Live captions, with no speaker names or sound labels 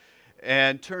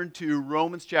and turn to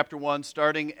Romans chapter 1,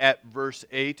 starting at verse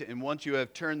 8. And once you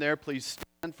have turned there, please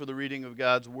stand for the reading of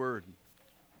God's Word.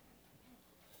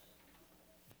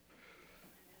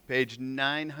 Page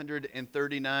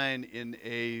 939 in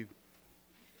a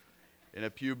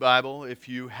Pew Bible, if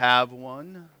you have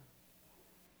one.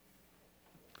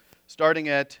 Starting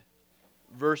at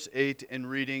verse 8 and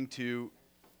reading to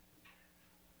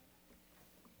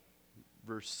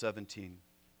verse 17.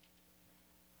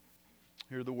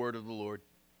 Hear the word of the Lord.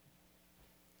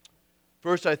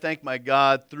 First, I thank my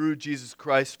God through Jesus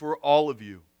Christ for all of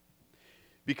you,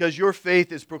 because your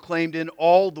faith is proclaimed in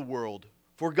all the world.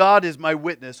 For God is my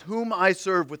witness, whom I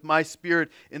serve with my spirit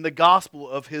in the gospel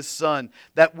of His Son,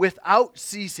 that without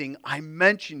ceasing I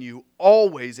mention you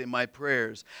always in my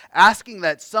prayers, asking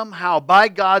that somehow by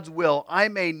God's will I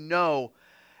may now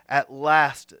at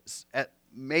last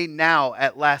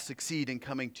succeed in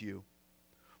coming to you.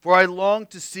 For I long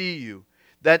to see you,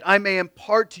 that I may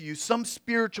impart to you some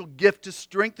spiritual gift to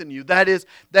strengthen you. That is,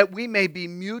 that we may be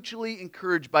mutually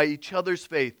encouraged by each other's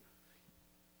faith,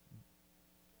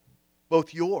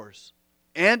 both yours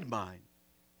and mine.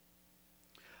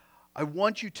 I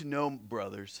want you to know,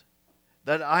 brothers,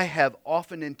 that I have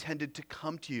often intended to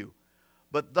come to you,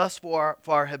 but thus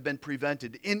far have been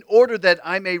prevented, in order that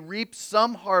I may reap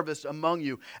some harvest among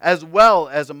you, as well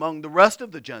as among the rest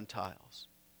of the Gentiles.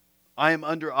 I am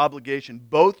under obligation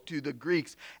both to the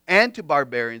Greeks and to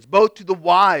barbarians, both to the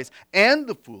wise and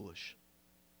the foolish.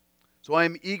 So I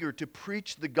am eager to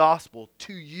preach the gospel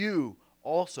to you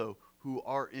also who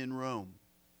are in Rome.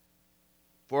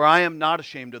 For I am not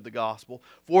ashamed of the gospel,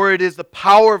 for it is the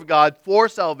power of God for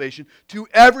salvation to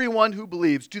everyone who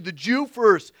believes, to the Jew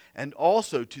first and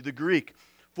also to the Greek.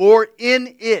 For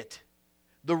in it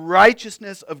the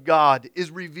righteousness of God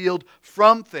is revealed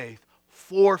from faith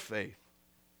for faith.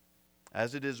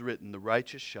 As it is written, the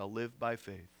righteous shall live by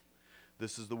faith.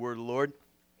 This is the word of the Lord.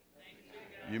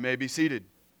 You may be seated.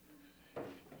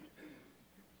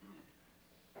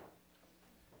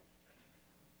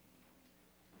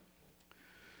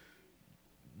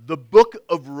 The book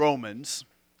of Romans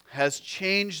has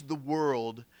changed the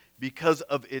world because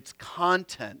of its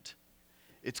content.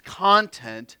 Its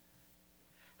content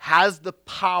has the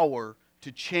power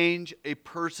to change a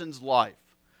person's life.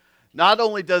 Not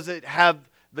only does the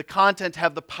content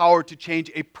have the power to change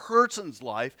a person's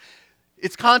life,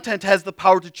 its content has the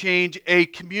power to change a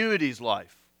community's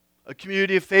life, a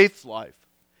community of faith's life.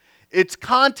 Its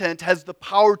content has the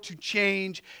power to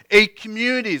change a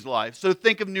community's life. So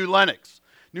think of New Lenox.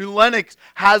 New Lenox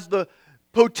has the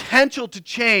potential to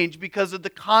change because of the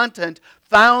content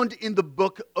found in the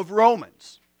book of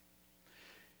Romans.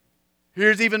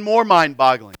 Here's even more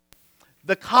mind-boggling.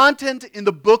 The content in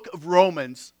the book of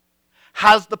Romans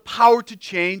has the power to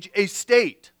change a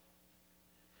state.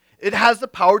 It has the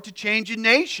power to change a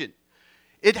nation.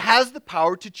 It has the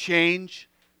power to change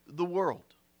the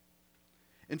world.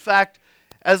 In fact,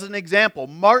 as an example,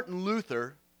 Martin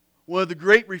Luther, one of the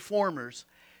great reformers,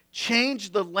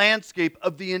 changed the landscape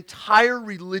of the entire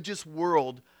religious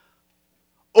world,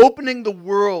 opening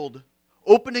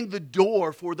the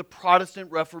door for the Protestant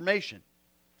Reformation.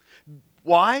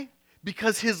 Why?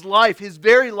 Because his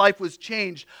very life was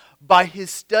changed by his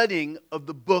studying of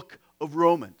the book of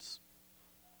Romans.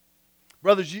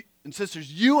 Brothers and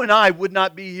sisters, you and I would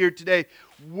not be here today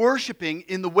worshiping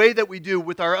in the way that we do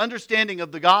with our understanding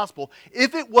of the gospel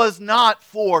if it was not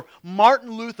for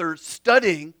Martin Luther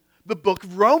studying the book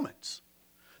of Romans.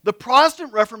 The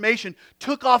Protestant Reformation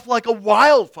took off like a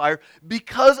wildfire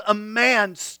because a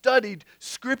man studied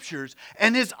Scriptures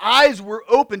and his eyes were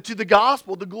open to the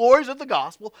gospel, the glories of the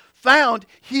gospel found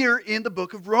here in the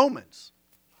book of Romans.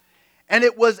 And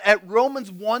it was at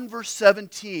Romans 1 verse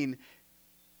 17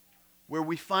 where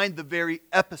we find the very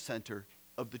epicenter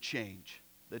of the change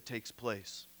that takes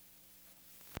place.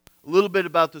 A little bit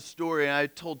about the story. I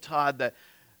told Todd that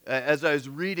as I was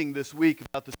reading this week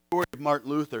about the story of Martin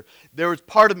Luther, there was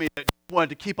part of me that wanted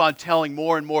to keep on telling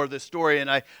more and more of this story,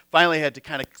 and I finally had to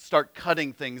kind of start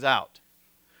cutting things out.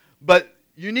 But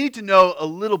you need to know a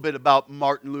little bit about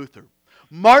Martin Luther.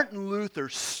 Martin Luther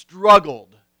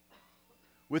struggled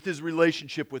with his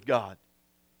relationship with God.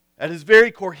 At his very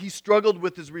core, he struggled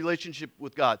with his relationship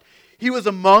with God. He was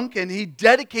a monk, and he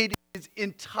dedicated his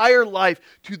entire life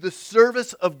to the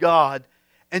service of God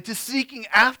and to seeking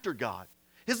after God.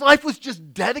 His life was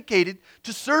just dedicated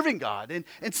to serving God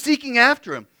and seeking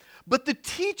after Him. But the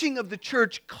teaching of the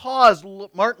church caused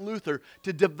Martin Luther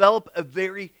to develop a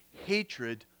very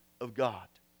hatred of God.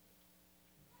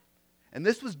 And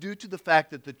this was due to the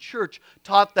fact that the church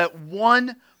taught that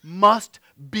one must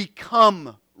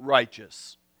become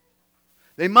righteous.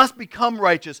 They must become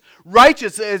righteous.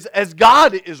 Righteous as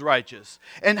God is righteous.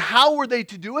 And how were they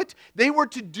to do it? They were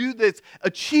to do this,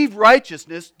 achieve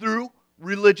righteousness through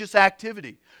religious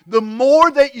activity. The more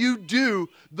that you do,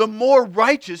 the more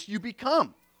righteous you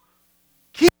become.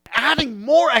 Keep adding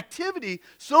more activity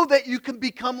so that you can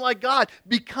become like God.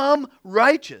 Become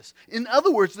righteous. In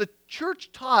other words, the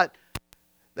church taught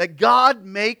that God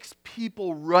makes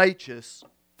people righteous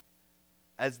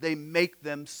as they make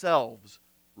themselves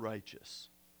righteous.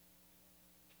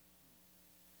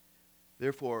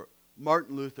 Therefore,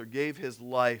 Martin Luther gave his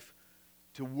life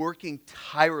to working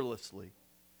tirelessly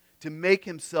to make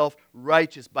himself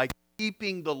righteous by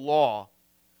keeping the law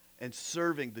and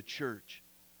serving the church.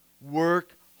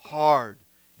 Work hard.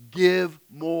 Give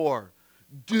more.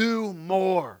 Do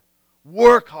more.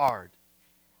 Work hard.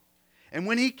 And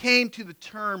when he came to the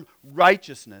term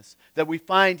righteousness that we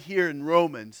find here in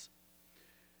Romans,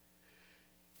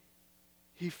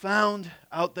 he found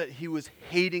out that he was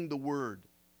hating the word.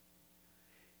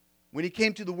 When he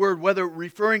came to the word, whether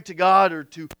referring to God or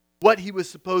to what he was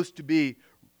supposed to be,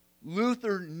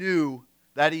 Luther knew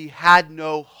that he had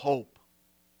no hope.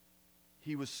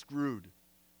 He was screwed.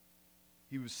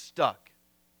 He was stuck.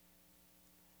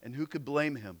 And who could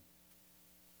blame him?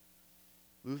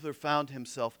 Luther found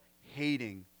himself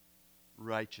hating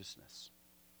righteousness.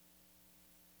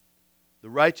 The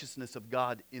righteousness of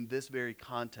God in this very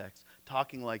context,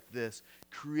 talking like this,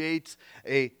 creates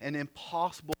an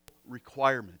impossible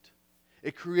requirement.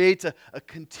 It creates a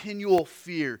continual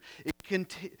fear.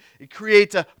 It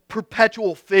creates a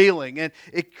perpetual failing. And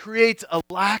it creates a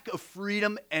lack of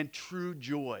freedom and true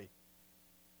joy.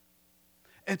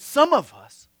 And some of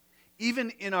us,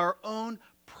 even in our own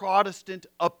Protestant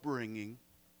upbringing,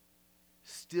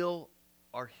 still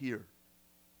are here.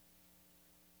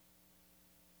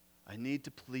 I need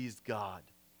to please God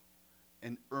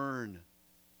and earn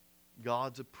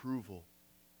God's approval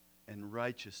and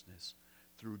righteousness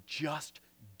through just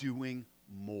doing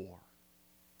more.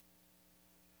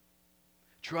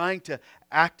 Trying to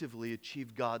actively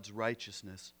achieve God's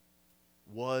righteousness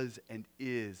was and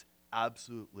is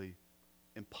absolutely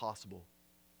impossible.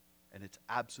 And it's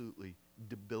absolutely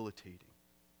debilitating.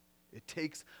 It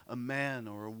takes a man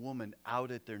or a woman out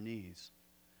at their knees,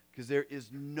 because there is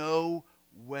no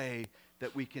way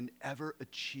that we can ever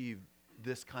achieve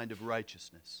this kind of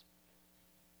righteousness.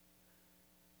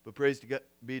 But praise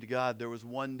be to God, there was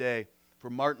one day for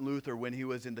Martin Luther when he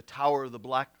was in the Tower of the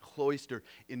Black Cloister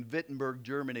in Wittenberg,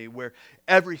 Germany, where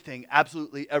everything,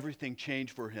 absolutely everything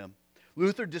changed for him.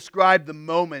 Luther described the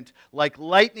moment like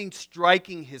lightning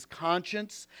striking his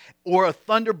conscience or a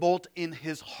thunderbolt in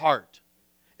his heart.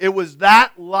 It was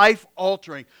that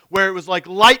life-altering, where it was like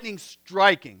lightning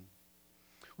striking.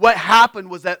 What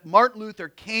happened was that Martin Luther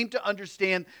came to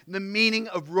understand the meaning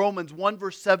of Romans 1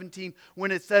 verse 17 when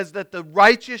it says that the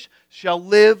righteous shall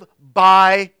live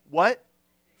by what?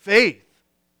 Faith.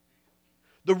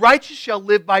 The righteous shall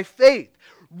live by faith.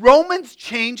 Romans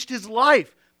changed his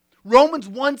life. Romans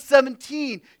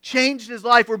 1:17 changed his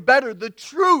life, or better, the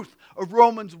truth of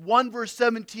Romans 1 verse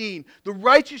 17, the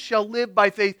righteous shall live by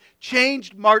faith,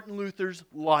 changed Martin Luther's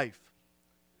life.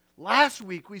 Last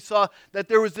week we saw that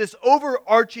there was this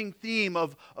overarching theme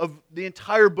of the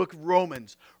entire book of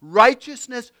Romans.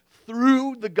 Righteousness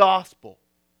through the gospel.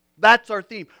 That's our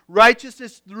theme.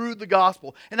 Righteousness through the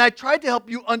gospel. And I tried to help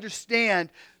you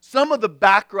understand some of the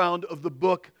background of the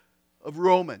book of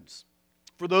Romans.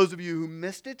 For those of you who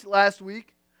missed it last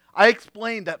week, I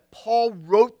explained that Paul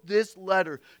wrote this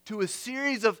letter to a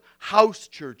series of house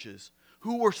churches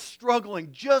who were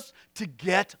struggling just to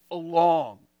get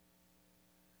along,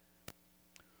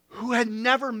 who had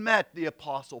never met the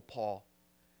Apostle Paul,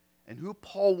 and who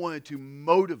Paul wanted to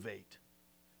motivate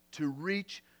to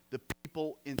reach the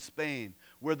people in Spain,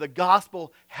 where the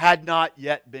gospel had not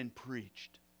yet been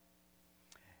preached.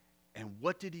 And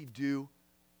what did he do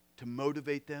to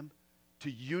motivate them, to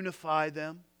unify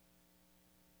them?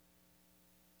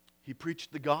 He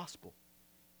preached the gospel.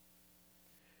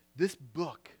 This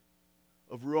book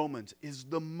of Romans is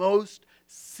the most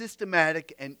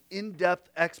systematic and in-depth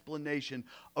explanation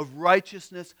of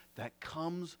righteousness that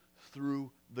comes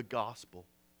through the gospel.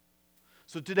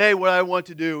 So today what I want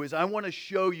to do is I want to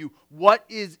show you what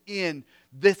is in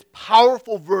this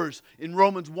powerful verse in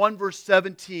Romans 1 verse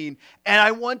 17, and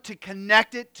I want to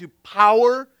connect it to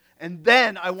power, and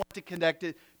then I want to connect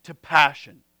it to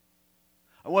passion.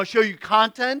 I want to show you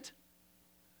content,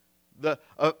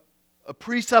 a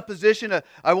presupposition, a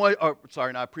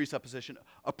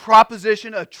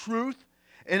proposition, a truth,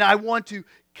 and I want to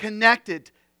connect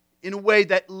it in a way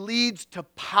that leads to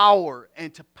power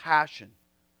and to passion.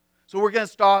 So we're going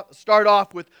to start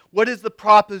off with what is the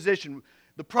proposition.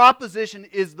 The proposition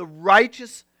is the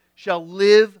righteous shall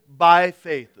live by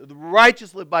faith. The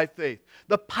righteous live by faith.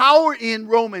 The power in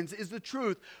Romans is the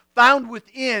truth found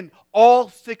within all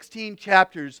 16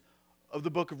 chapters of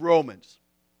the book of Romans.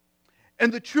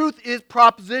 And the truth is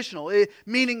propositional,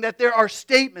 meaning that there are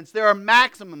statements, there are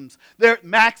maxims, there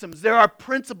are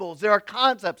principles, there are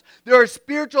concepts, there are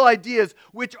spiritual ideas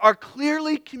which are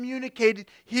clearly communicated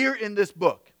here in this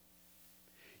book.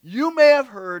 You may have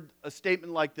heard a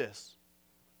statement like this: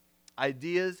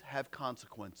 ideas have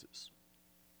consequences.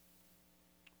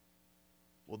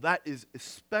 Well, that is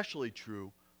especially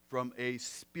true from a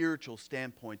spiritual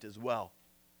standpoint as well.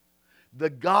 The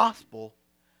gospel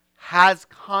has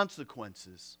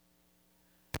consequences.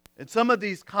 And some of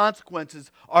these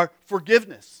consequences are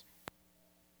forgiveness,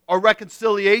 our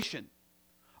reconciliation,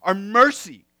 our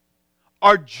mercy,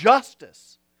 our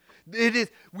justice.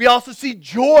 We also see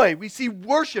joy, we see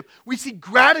worship, we see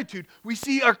gratitude, we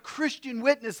see our Christian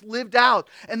witness lived out.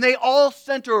 And they all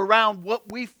center around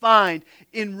what we find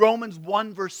in Romans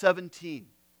 1 verse 17.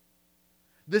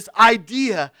 This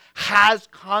idea has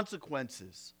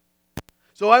consequences.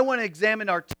 So I want to examine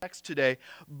our text today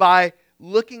by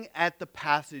looking at the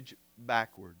passage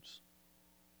backwards.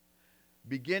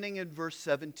 Beginning in verse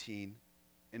 17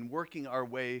 and working our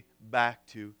way back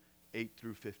to 8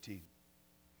 through 15.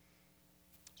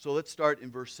 So let's start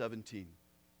in verse 17.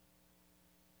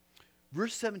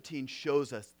 Verse 17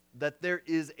 shows us that there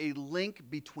is a link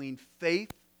between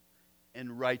faith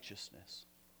and righteousness.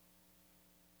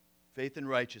 Faith and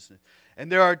righteousness.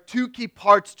 And there are two key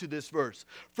parts to this verse.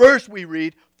 First we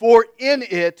read, "For in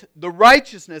it the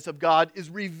righteousness of God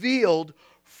is revealed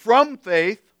from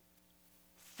faith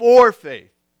for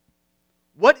faith."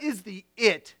 What is the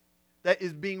 "it" that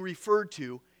is being referred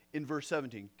to in verse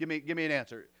 17? Give me an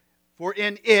answer. For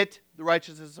in it the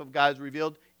righteousness of God is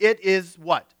revealed. It is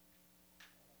what?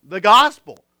 The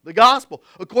gospel. The gospel.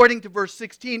 According to verse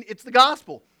 16, it's the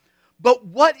gospel. But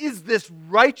what is this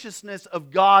righteousness of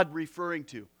God referring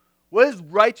to? What is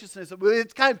righteousness?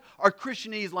 It's kind of our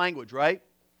Christianese language, right?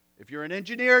 If you're an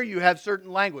engineer, you have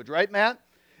certain language, right, Matt?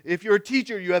 If you're a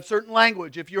teacher, you have certain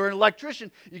language. If you're an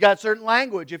electrician, you got certain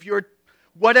language. If you're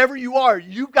whatever you are,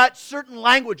 you've got certain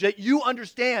language that you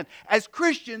understand. As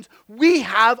Christians, we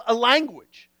have a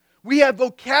language. We have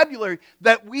vocabulary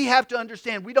that we have to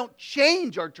understand. We don't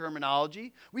change our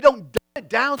terminology. We don't dumb it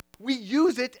down. We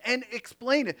use it and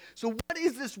explain it. So what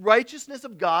is this righteousness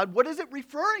of God? What is it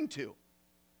referring to?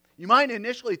 You might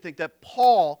initially think that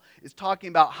Paul is talking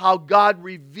about how God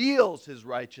reveals His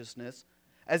righteousness,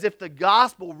 as if the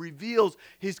gospel reveals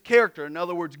His character. In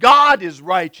other words, God is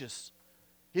righteous.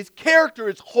 His character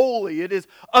is holy. It is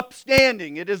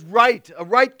upstanding. It is right. A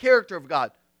right character of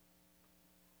God.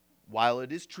 While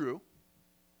it is true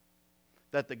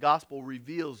that the gospel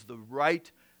reveals the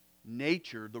right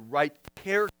nature, the right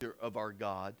character of our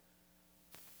God,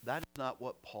 that is not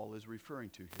what Paul is referring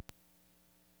to here.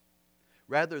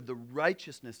 Rather, the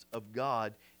righteousness of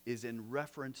God is in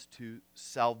reference to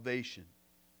salvation.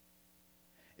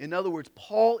 In other words,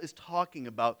 Paul is talking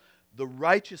about the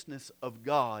righteousness of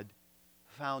God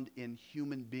found in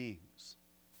human beings.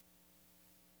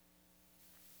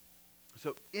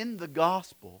 So in the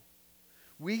gospel,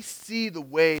 we see the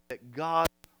way that God's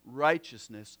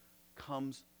righteousness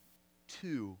comes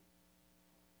to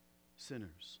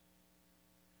sinners.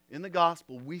 In the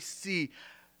gospel, we see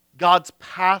God's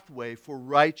pathway for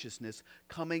righteousness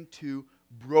coming to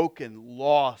broken,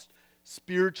 lost,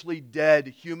 spiritually dead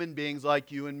human beings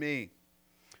like you and me.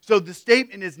 So the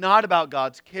statement is not about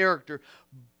God's character,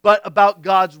 but about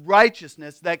God's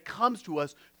righteousness that comes to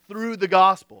us through the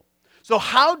gospel. So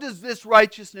how does this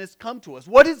righteousness come to us?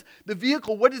 What is the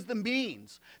vehicle? What is the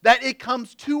means that it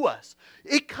comes to us?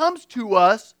 It comes to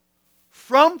us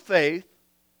from faith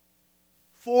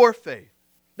for faith.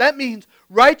 That means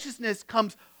righteousness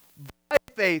comes by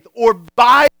faith or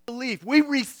by belief. We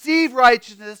receive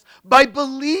righteousness by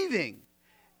believing.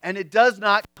 And it does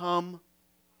not come,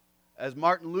 as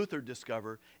Martin Luther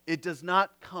discovered, it does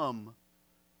not come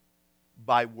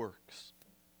by works.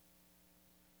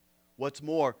 What's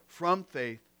more, from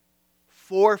faith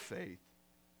for faith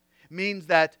means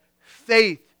that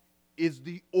faith is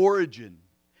the origin.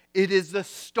 It is the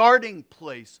starting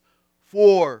place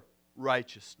for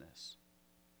righteousness.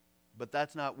 But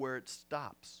that's not where it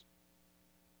stops.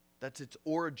 That's its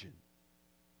origin.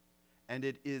 And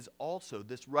it is also,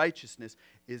 this righteousness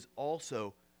is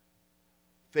also,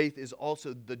 faith is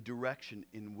also the direction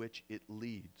in which it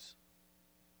leads.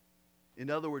 In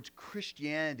other words,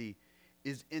 Christianity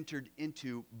is entered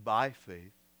into by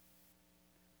faith,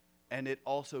 and it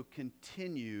also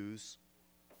continues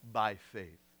by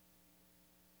faith.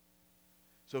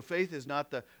 So faith is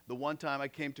not the one time I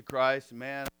came to Christ,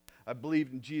 man, I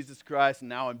believed in Jesus Christ and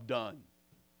now I'm done.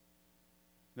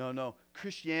 No.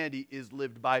 Christianity is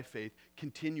lived by faith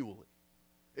continually.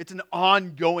 It's an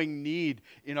ongoing need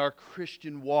in our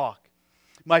Christian walk.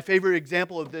 My favorite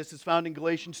example of this is found in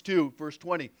Galatians 2, verse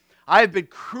 20. I have been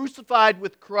crucified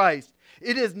with Christ.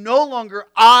 It is no longer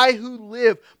I who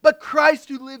live, but Christ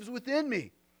who lives within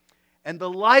me. And the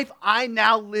life I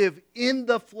now live in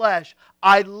the flesh,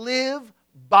 I live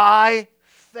by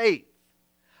faith.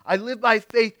 I live by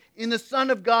faith in the Son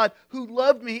of God who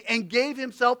loved me and gave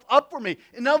himself up for me.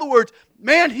 In other words,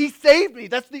 man, he saved me.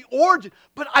 That's the origin.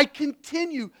 But I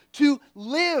continue to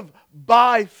live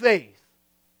by faith.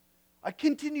 I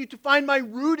continue to find my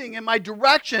rooting and my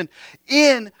direction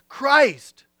in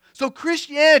Christ. So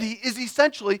Christianity is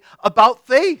essentially about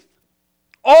faith.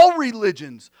 All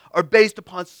religions are based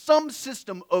upon some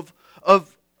system of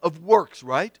works,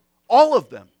 right? All of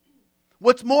them.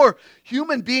 What's more,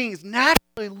 human beings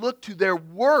naturally look to their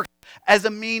work as a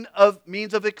means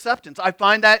of acceptance. I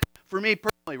find that for me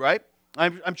personally, right?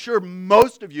 I'm sure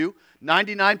most of you,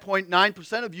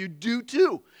 99.9% of you, do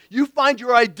too. You find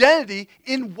your identity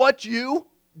in what you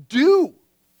do.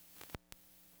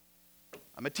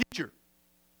 I'm a teacher.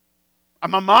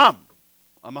 I'm a mom.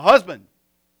 I'm a husband.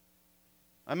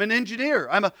 I'm an engineer.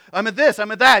 I'm a this.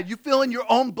 I'm a that. You fill in your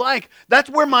own blank. That's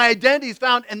where my identity is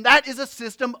found, and that is a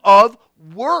system of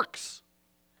works,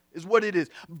 is what it is.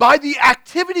 By the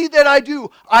activity that I do,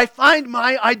 I find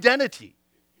my identity.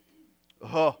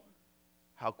 Oh,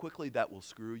 how quickly that will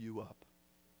screw you up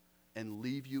and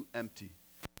leave you empty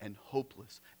and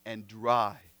hopeless and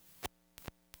dry.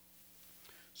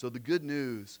 So the good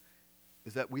news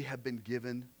is that we have been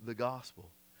given the gospel.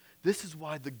 This is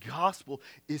why the gospel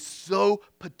is so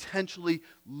potentially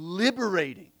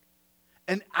liberating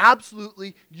and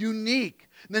absolutely unique.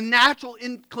 The natural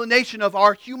inclination of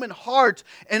our human hearts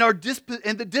and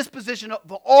the disposition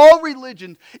of all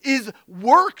religions is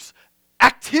works,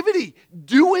 activity,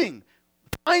 doing,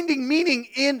 finding meaning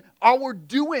in our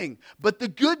doing. But the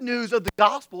good news of the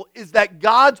gospel is that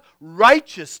God's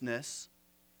righteousness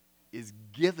is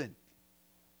given.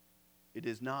 It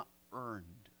is not earned.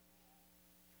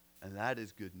 And that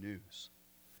is good news.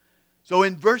 So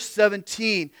in verse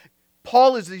 17,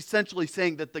 Paul is essentially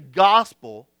saying that the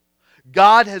gospel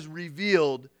God has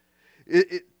revealed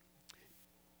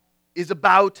is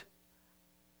about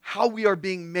how we are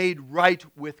being made right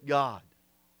with God.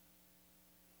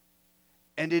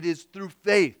 And it is through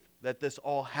faith that this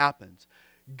all happens.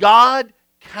 God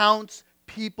counts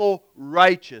people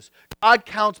righteous. God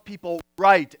counts people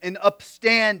right and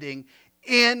upstanding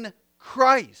in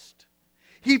Christ.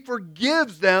 He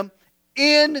forgives them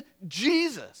in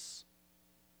Jesus.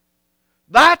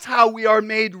 That's how we are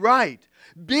made right.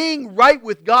 Being right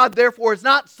with God, therefore, is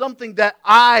not something that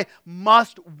I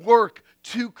must work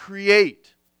to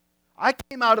create. I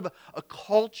came out of a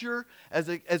culture as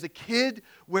a kid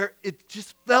where it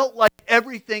just felt like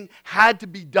everything had to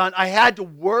be done. I had to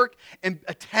work and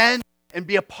attend and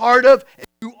be a part of and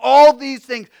do all these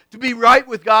things to be right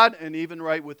with God and even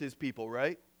right with His people,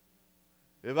 right?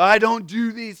 If I don't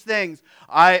do these things,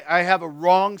 I have a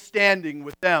wrong standing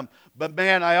with them. But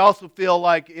man, I also feel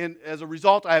like as a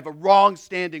result, I have a wrong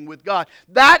standing with God.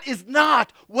 That is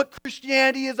not what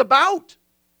Christianity is about.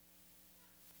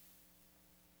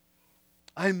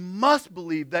 I must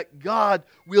believe that God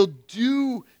will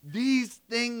do these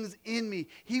things in me.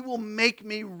 He will make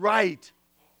me right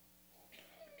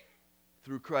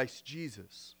through Christ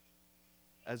Jesus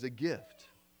as a gift.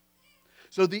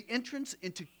 So the entrance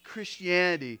into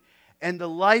Christianity and the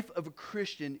life of a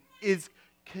Christian is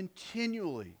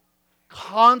continually,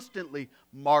 constantly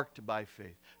marked by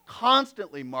faith.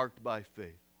 Constantly marked by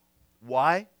faith.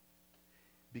 Why?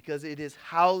 Because it is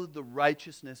how the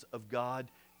righteousness of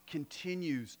God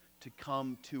continues to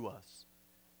come to us.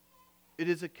 It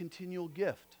is a continual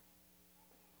gift.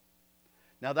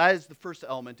 Now that is the first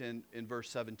element in verse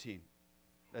 17.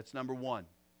 That's number one.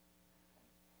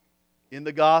 In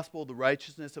the gospel, the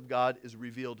righteousness of God is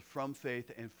revealed from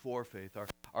faith and for faith.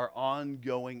 Our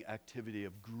ongoing activity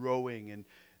of growing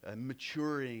and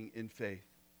maturing in faith.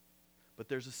 But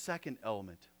there's a second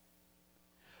element.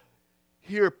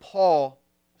 Here Paul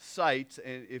cites,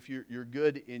 and if you're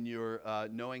good in your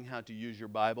knowing how to use your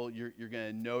Bible, you're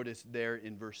going to notice there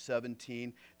in verse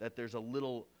 17 that there's a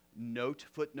little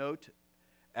footnote,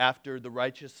 after the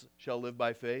righteous shall live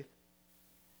by faith.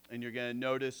 And you're going to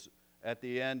notice at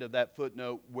the end of that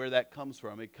footnote where that comes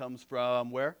from. It comes from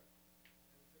where?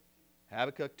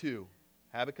 Habakkuk 2.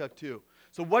 Habakkuk 2.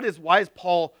 So why is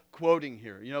Paul quoting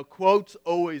here? You know, quotes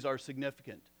always are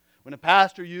significant. When a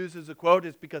pastor uses a quote,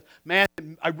 it's because, man,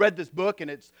 I read this book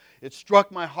and it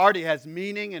struck my heart. It has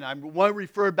meaning, and I want to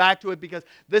refer back to it because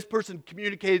this person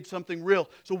communicated something real.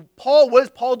 So what is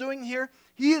Paul doing here?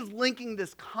 He is linking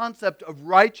this concept of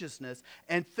righteousness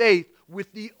and faith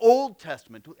with the Old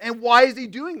Testament. And why is he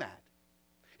doing that?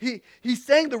 He's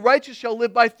saying the righteous shall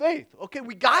live by faith. Okay,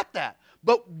 we got that.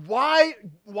 But why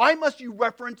must you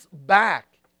reference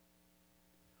back?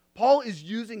 Paul is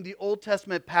using the Old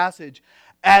Testament passage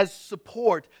as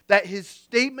support that his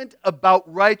statement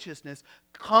about righteousness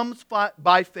comes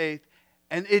by faith,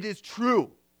 and it is true.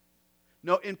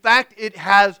 No, in fact, it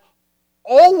has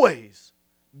always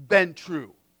been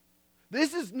true.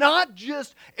 This is not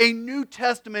just a New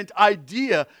Testament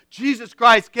idea. Jesus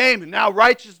Christ came and now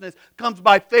righteousness comes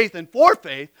by faith and for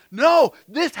faith. No,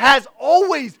 this has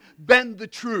always been the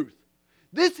truth.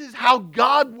 This is how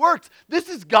God works. This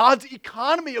is God's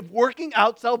economy of working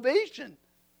out salvation.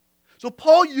 So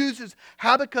Paul uses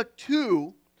Habakkuk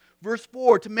 2, verse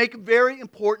 4, to make a very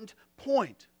important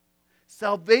point.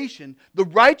 Salvation, the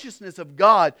righteousness of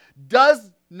God,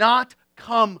 does not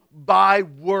come by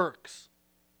works.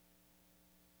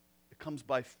 It comes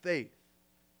by faith.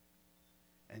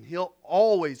 And he'll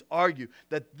always argue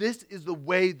that this is the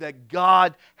way that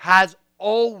God has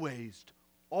always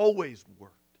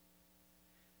worked.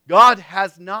 God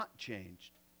has not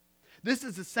changed. This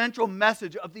is the central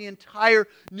message of the entire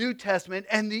New Testament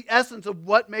and the essence of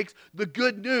what makes the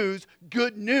good news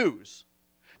good news.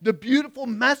 The beautiful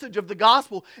message of the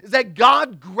gospel is that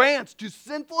God grants to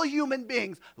sinful human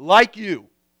beings like you,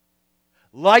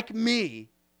 like me,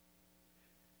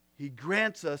 He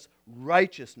grants us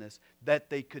righteousness that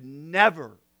they could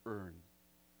never earn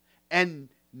and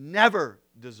never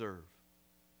deserve.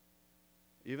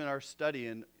 Even our study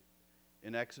in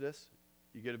Exodus,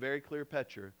 you get a very clear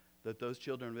picture that those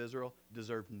children of Israel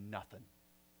deserved nothing.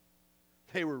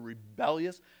 They were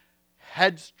rebellious,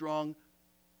 headstrong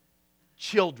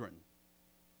children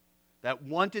that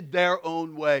wanted their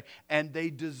own way, and they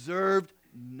deserved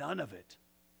none of it.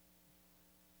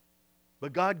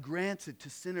 But God grants it to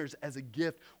sinners as a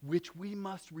gift, which we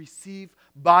must receive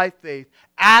by faith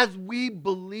as we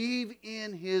believe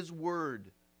in His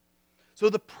Word. So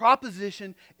the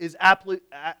proposition is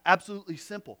absolutely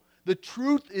simple. The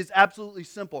truth is absolutely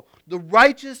simple. The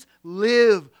righteous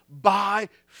live by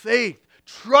faith,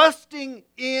 trusting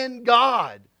in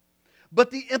God. But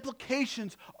the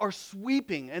implications are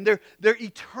sweeping and they're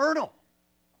eternal.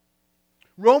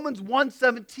 Romans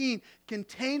 1:17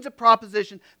 contains a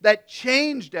proposition that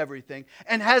changed everything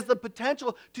and has the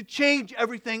potential to change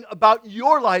everything about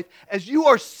your life as you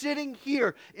are sitting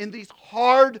here in these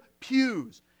hard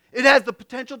pews. It has the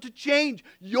potential to change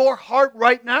your heart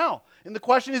right now. And the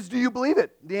question is, do you believe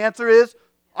it? The answer is,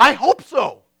 I hope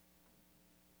so.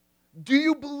 Do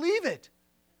you believe it?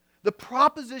 The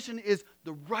proposition is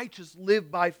the righteous live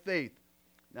by faith.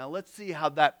 Now let's see how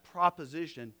that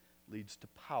proposition leads to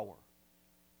power.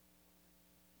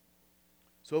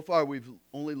 So far we've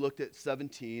only looked at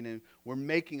 17 and we're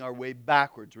making our way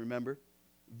backwards, remember?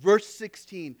 Verse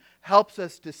 16 helps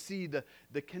us to see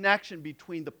the connection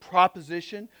between the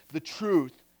proposition, the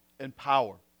truth, and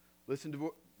power. Listen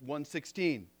to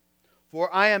 1:16.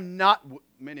 For I am not,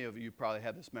 many of you probably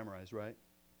have this memorized, right?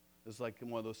 It's like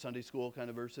one of those Sunday school kind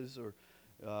of verses, or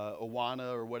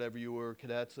Awana, or whatever you were,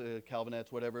 cadets,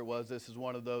 Calvinettes, whatever it was. This is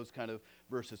one of those kind of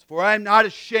verses. For I am not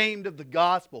ashamed of the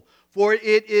gospel, for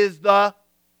it is the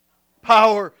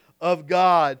power of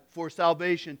God for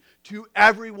salvation to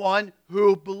everyone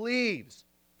who believes.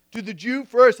 To the Jew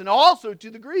first, and also to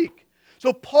the Greek.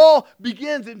 So Paul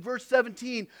begins in verse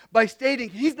 17 by stating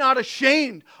he's not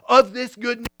ashamed of this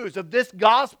good news, of this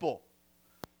gospel.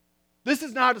 This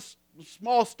is not a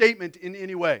small statement in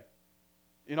any way.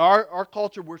 In our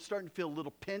culture, we're starting to feel a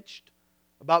little pinched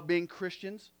about being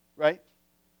Christians, right?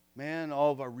 Man,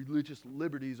 all of our religious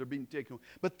liberties are being taken away.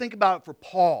 But think about it for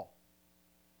Paul.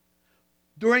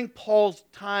 During Paul's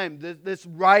time, this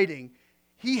writing,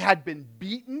 he had been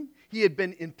beaten, he had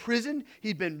been imprisoned,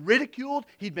 he'd been ridiculed,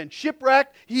 he'd been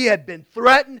shipwrecked, he had been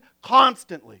threatened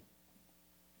constantly.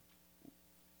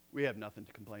 We have nothing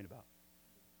to complain about.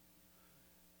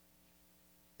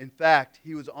 In fact,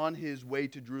 he was on his way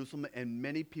to Jerusalem, and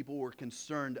many people were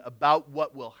concerned about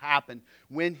what will happen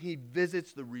when he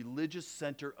visits the religious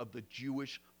center of the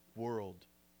Jewish world.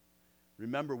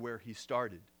 Remember where he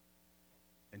started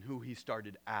and who he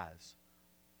started as.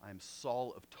 I am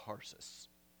Saul of Tarsus.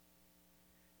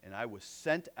 And I was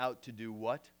sent out to do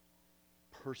what?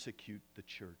 Persecute the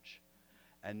church.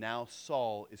 And now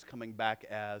Saul is coming back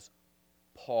as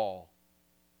Paul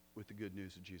with the good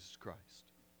news of Jesus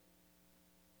Christ.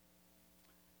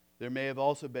 There may have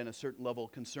also been a certain level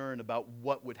of concern about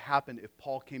what would happen if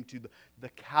Paul came to the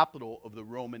capital of the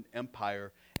Roman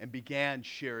Empire and began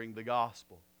sharing the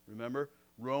gospel. Remember,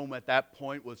 Rome at that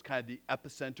point was kind of the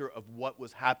epicenter of what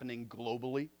was happening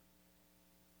globally.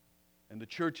 And the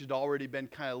church had already been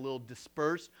kind of a little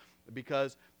dispersed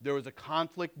because there was a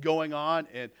conflict going on,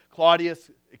 and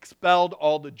Claudius expelled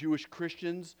all the Jewish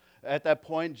Christians at that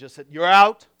point, just said, "You're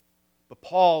out." But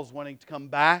Paul's wanting to come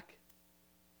back.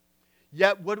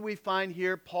 Yet, what do we find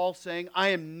here? Paul saying, "I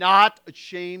am not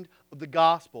ashamed of the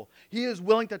gospel." He is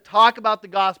willing to talk about the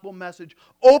gospel message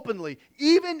openly,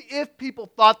 even if people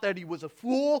thought that he was a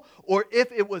fool or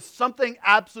if it was something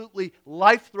absolutely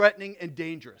life-threatening and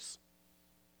dangerous.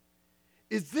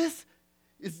 Is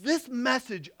this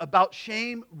message about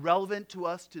shame relevant to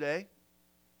us today?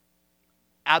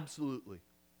 Absolutely.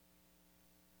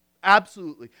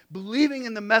 Absolutely. Believing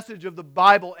in the message of the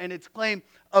Bible and its claim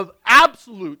of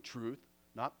absolute truth,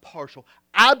 not partial,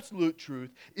 absolute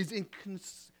truth, is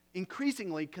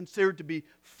increasingly considered to be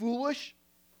foolish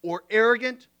or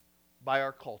arrogant by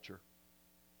our culture.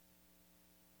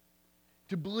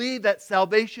 To believe that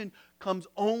salvation comes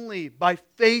only by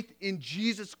faith in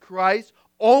Jesus Christ,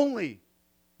 only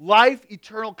life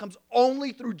eternal comes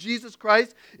only through Jesus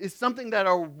Christ, is something that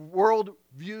our world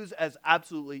views as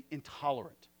absolutely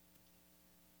intolerant.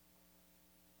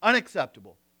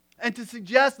 Unacceptable. And to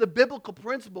suggest the biblical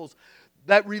principles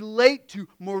that relate to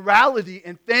morality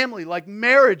and family, like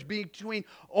marriage being between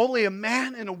only a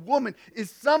man and a woman, is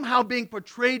somehow being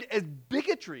portrayed as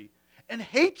bigotry and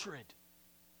hatred.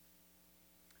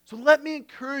 So let me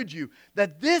encourage you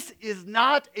that this is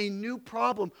not a new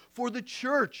problem for the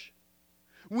church.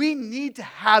 We need to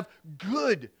have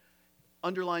good,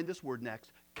 underline this word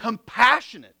next,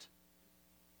 compassionate,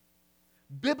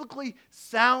 biblically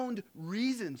sound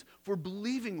reasons for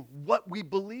believing what we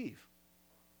believe.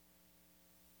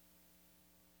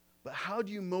 But how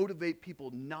do you motivate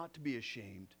people not to be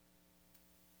ashamed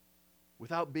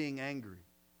without being angry?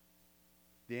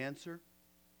 The answer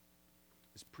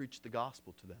is preach the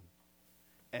gospel to them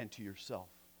and to yourself.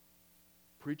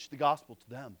 Preach the gospel to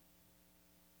them.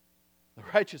 The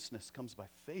righteousness comes by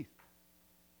faith.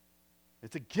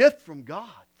 It's a gift from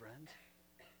God, friends.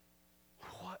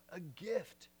 What a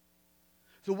gift.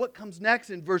 So what comes next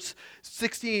in verse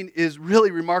 16 is really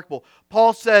remarkable.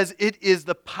 Paul says it is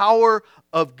the power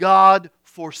of God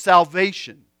for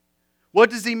salvation. What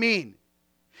does he mean?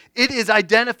 It is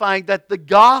identifying that the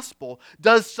gospel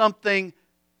does something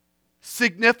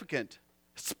significant,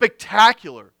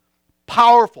 spectacular,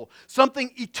 powerful,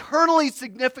 something eternally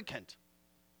significant.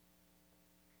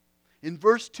 In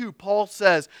verse 2, Paul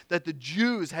says that the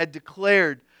Jews had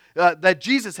declared, that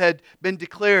Jesus had been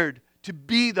declared to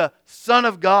be the Son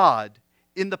of God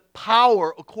in the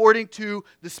power according to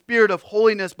the Spirit of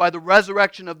holiness by the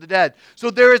resurrection of the dead. So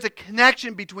there is a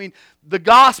connection between the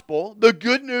gospel, the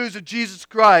good news of Jesus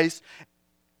Christ,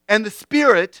 and the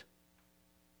Spirit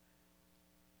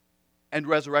and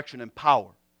resurrection and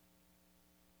power.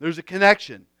 There's a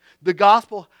connection. The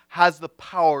gospel has the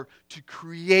power to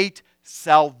create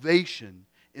salvation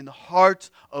in the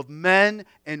hearts of men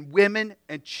and women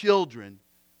and children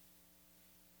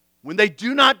when they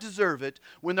do not deserve it,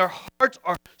 when their hearts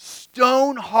are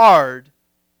stone hard,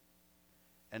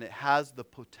 and it has the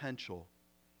potential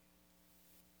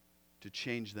to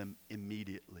change them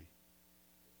immediately.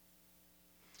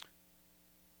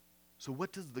 So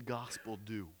what does the gospel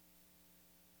do?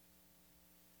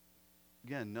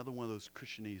 Again, another one of those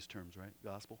Christianese terms, right?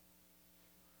 Gospel.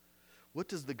 What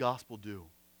does the gospel do?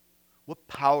 What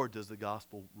power does the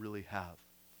gospel really have?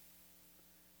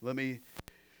 Let me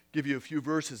give you a few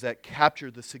verses that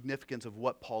capture the significance of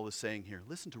what Paul is saying here.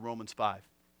 Listen to Romans 5.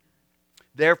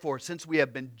 Therefore, since we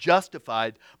have been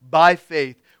justified by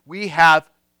faith, we have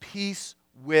peace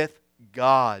with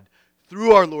God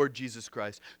through our Lord Jesus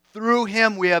Christ. Through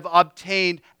Him we have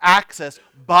obtained access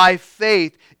by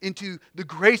faith into the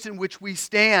grace in which we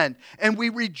stand, and we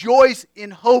rejoice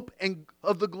in hope and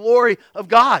of the glory of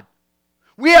God.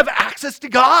 We have access to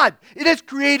God. It has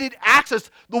created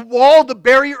access. The wall, the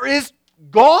barrier is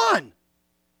gone.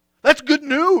 That's good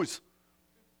news.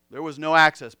 There was no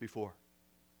access before.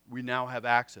 We now have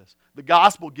access. The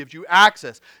gospel gives you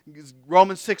access.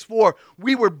 Romans 6:4,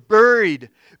 we were buried,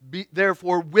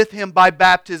 therefore, with Him by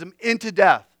baptism into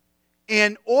death,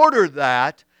 in order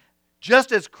that,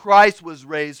 just as Christ was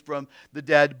raised from the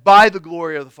dead by the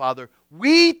glory of the Father,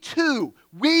 we too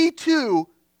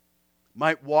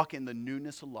might walk in the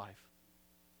newness of life.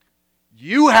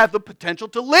 You have the potential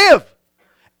to live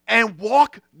and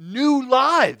walk new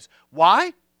lives.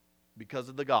 Why? Because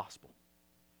of the gospel.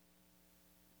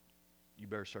 You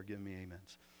better start giving me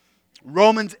amens.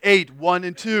 Romans 8, 1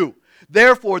 and 2.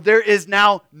 Therefore, there is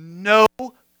now no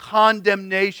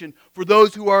condemnation for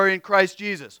those who are in Christ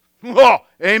Jesus. Oh,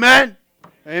 amen?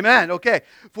 Amen. Okay.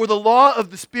 For the law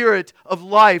of the Spirit of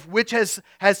life, which has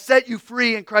set you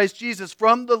free in Christ Jesus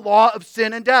from the law of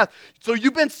sin and death. So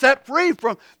you've been set free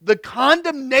from the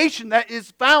condemnation that is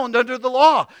found under the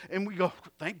law. And we go,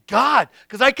 thank God,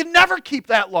 because I can never keep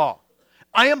that law.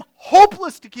 I am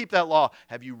hopeless to keep that law.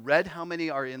 Have you read how many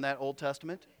are in that Old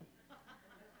Testament?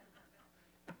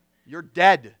 You're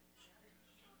dead.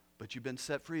 But you've been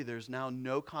set free. There's now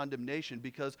no condemnation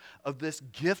because of this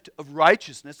gift of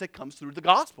righteousness that comes through the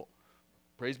gospel.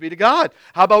 Praise be to God.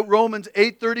 How about Romans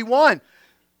 8:31?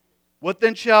 What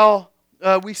then shall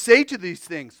we say to these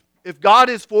things? If God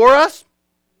is for us,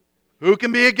 who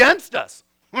can be against us?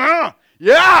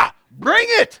 Yeah, bring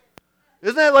it.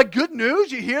 Isn't that like good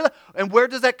news? You hear that? And where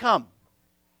does that come?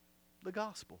 The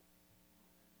gospel.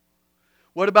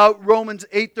 What about Romans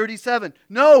 8:37?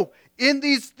 No, in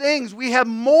these things we are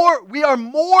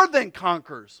more than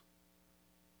conquerors.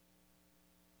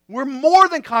 We're more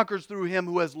than conquerors through him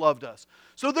who has loved us.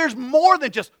 So there's more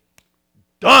than just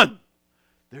done.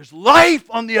 There's life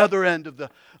on the other end of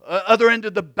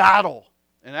the battle.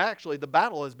 And actually the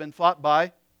battle has been fought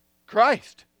by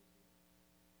Christ.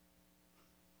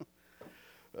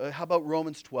 How about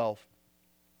Romans 12,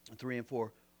 3 and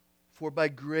 4? For by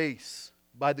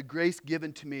the grace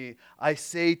given to me, I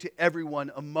say to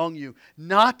everyone among you,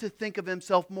 not to think of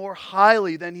himself more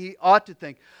highly than he ought to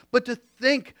think, but to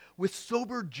think with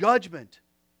sober judgment,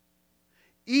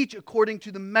 each according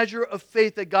to the measure of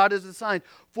faith that God has assigned.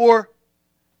 For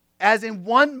as in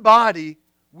one body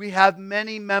we have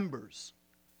many members,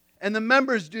 and the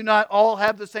members do not all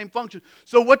have the same function.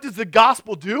 So what does the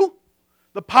gospel do?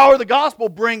 The power of the gospel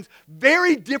brings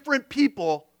very different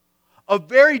people of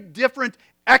very different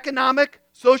economic,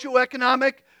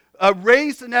 socioeconomic,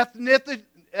 race and ethnicity,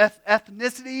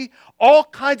 all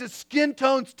kinds of skin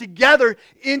tones together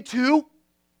into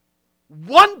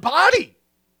one body.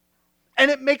 And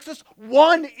it makes us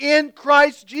one in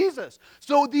Christ Jesus.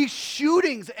 So these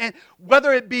shootings, and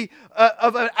whether it be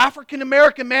of an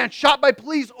African-American man shot by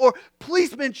police or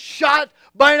policemen shot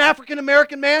by an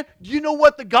African-American man, do you know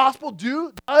what the gospel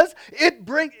does?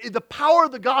 The power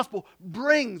of the gospel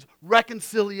brings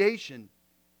reconciliation.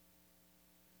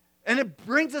 And it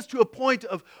brings us to a point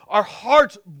of our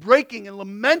hearts breaking and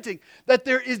lamenting that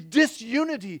there is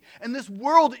disunity and this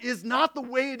world is not the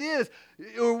way it is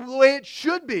or the way it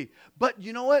should be. But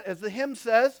you know what? As the hymn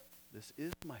says, this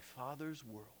is my Father's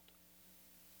world.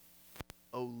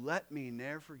 Oh, let me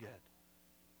ne'er forget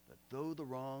that though the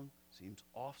wrong seems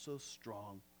oft so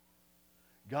strong,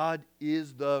 God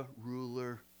is the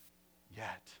ruler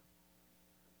yet.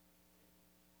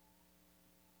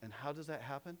 And how does that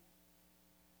happen?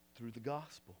 Through the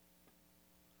gospel.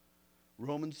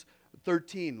 Romans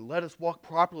 13, let us walk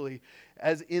properly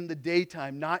as in the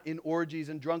daytime, not in orgies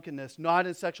and drunkenness, not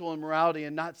in sexual immorality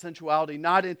and not sensuality,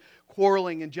 not in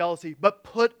quarreling and jealousy, but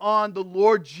put on the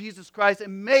Lord Jesus Christ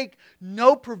and make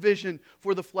no provision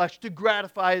for the flesh to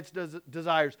gratify its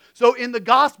desires. So in the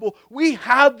gospel, we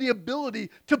have the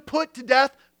ability to put to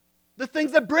death the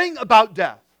things that bring about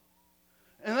death.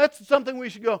 And that's something we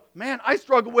should go, man, I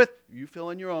struggle with. You fill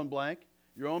in your own blank.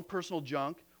 Your own personal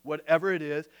junk, whatever it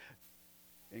is,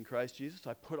 in Christ Jesus,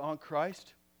 I put on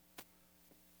Christ,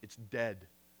 it's dead.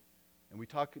 And we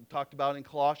talked about in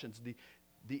Colossians the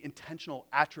intentional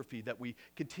atrophy that we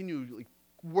continually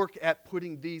work at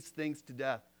putting these things to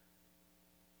death.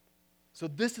 So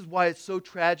this is why it's so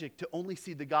tragic to only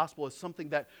see the gospel as something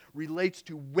that relates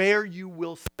to where you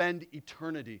will spend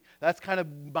eternity. That's kind of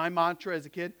my mantra as a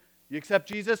kid. You accept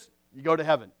Jesus, you go to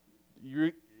heaven.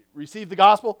 You receive the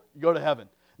gospel, you go to heaven.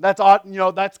 That's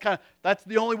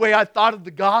the only way I thought of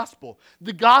the gospel.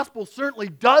 The gospel certainly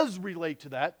does relate to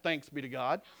that, thanks be to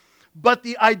God. But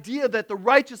the idea that the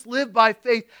righteous live by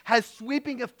faith has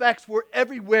sweeping effects for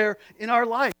everywhere in our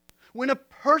life. When a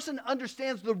person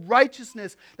understands that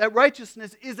righteousness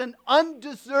is an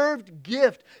undeserved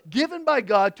gift given by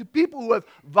God to people who have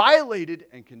violated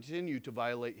and continue to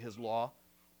violate His law,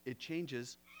 it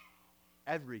changes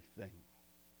everything.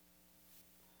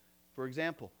 For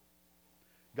example,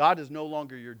 God is no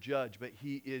longer your judge, but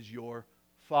He is your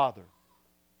Father.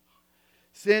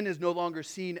 Sin is no longer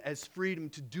seen as freedom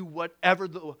to do whatever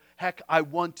the heck I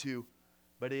want to,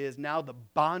 but it is now the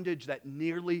bondage that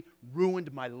nearly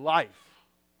ruined my life.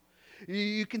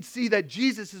 You can see that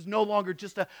Jesus is no longer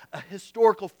just a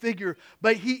historical figure,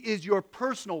 but He is your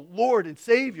personal Lord and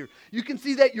Savior. You can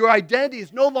see that your identity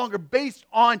is no longer based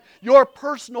on your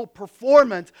personal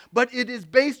performance, but it is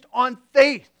based on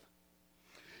faith.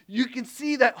 You can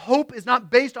see that hope is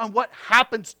not based on what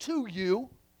happens to you,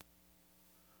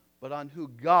 but on who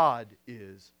God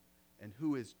is and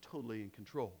who is totally in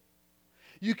control.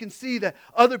 You can see that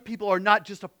other people are not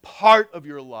just a part of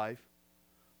your life,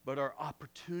 but are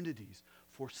opportunities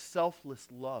for selfless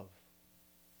love.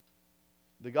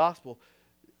 The gospel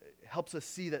helps us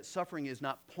see that suffering is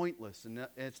not pointless and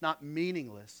it's not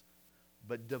meaningless,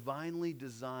 but divinely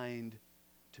designed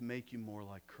to make you more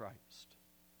like Christ.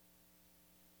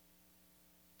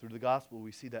 Through the gospel,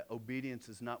 we see that obedience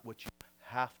is not what you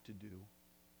have to do,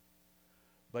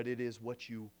 but it is what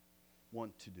you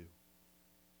want to do.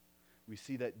 We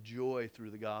see that joy through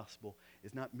the gospel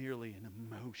is not merely an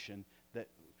emotion that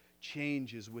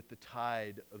changes with the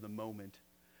tide of the moment,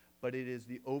 but it is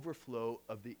the overflow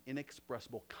of the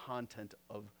inexpressible content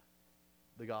of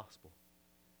the gospel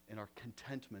and our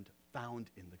contentment found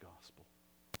in the gospel.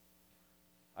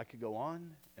 I could go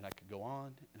on, and I could go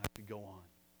on, and I could go on.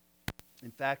 In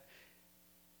fact,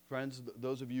 friends,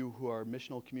 those of you who are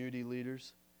missional community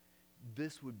leaders,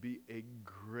 this would be a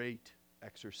great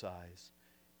exercise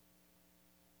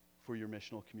for your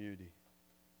missional community.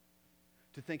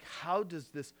 To think, how does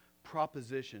this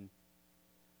proposition,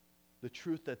 the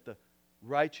truth that the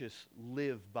righteous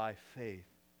live by faith,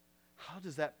 how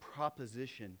does that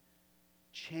proposition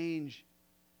change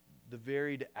the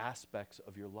varied aspects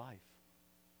of your life?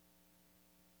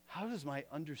 How does my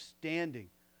understanding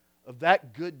of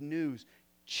that good news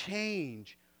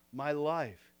change my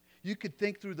life? You could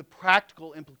think through the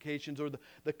practical implications or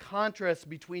the contrast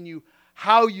between you,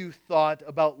 how you thought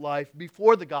about life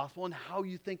before the gospel and how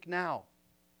you think now.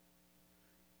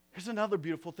 Here's another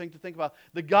beautiful thing to think about.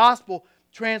 The gospel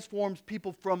transforms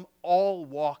people from all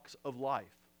walks of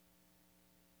life.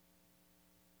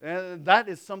 And that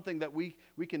is something that we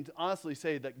can honestly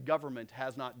say that government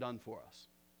has not done for us.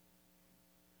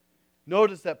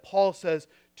 Notice that Paul says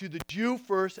to the Jew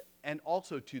first and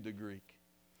also to the Greek.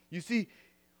 You see,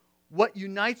 what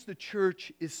unites the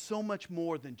church is so much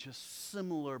more than just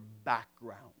similar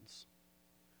backgrounds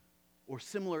or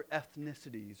similar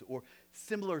ethnicities or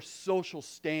similar social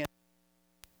standings.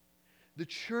 The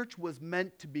church was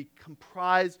meant to be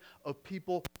comprised of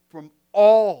people from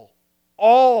all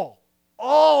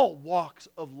walks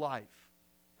of life.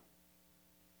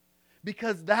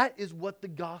 Because that is what the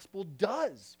gospel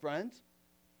does, friends.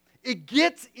 It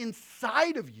gets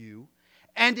inside of you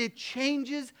and it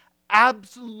changes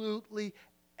absolutely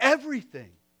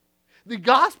everything. The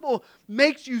gospel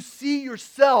makes you see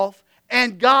yourself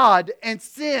and God and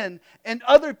sin and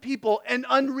other people and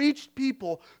unreached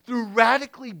people through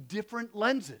radically different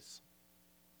lenses.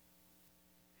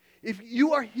 If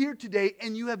you are here today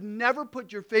and you have never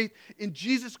put your faith in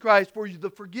Jesus Christ for the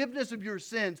forgiveness of your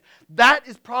sins, that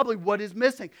is probably what is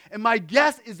missing. And my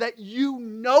guess is that you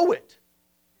know it.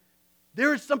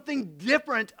 There is something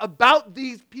different about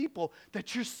these people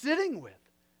that you're sitting with.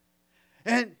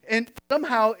 And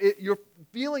somehow you're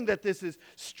feeling that this is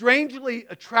strangely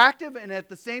attractive, and at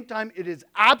the same time it is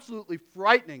absolutely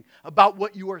frightening about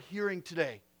what you are hearing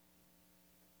today.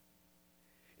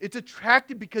 It's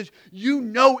attractive because you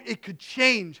know it could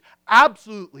change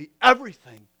absolutely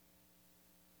everything.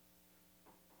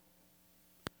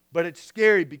 But it's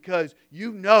scary because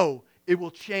you know it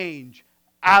will change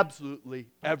absolutely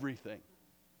everything.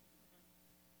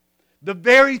 The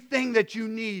very thing that you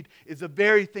need is the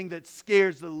very thing that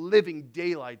scares the living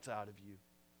daylights out of you.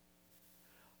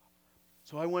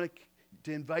 So I want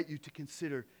to invite you to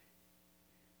consider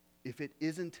if it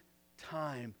isn't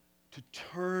time to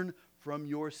turn from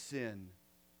your sin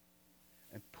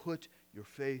and put your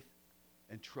faith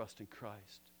and trust in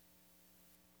Christ.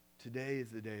 Today is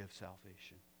the day of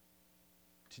salvation.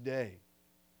 Today,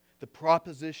 the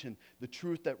proposition, the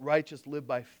truth that righteous live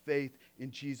by faith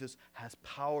in Jesus has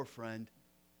power, friend,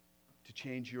 to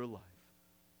change your life.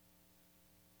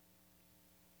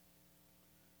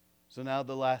 So now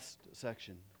the last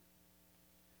section.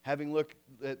 Having looked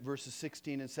at verses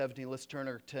 16 and 17, let's turn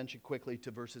our attention quickly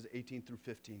to verses 18 through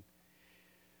 15.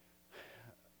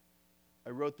 I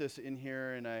wrote this in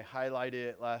here and I highlighted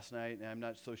it last night, and I'm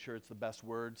not so sure it's the best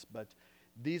words, but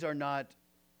these are not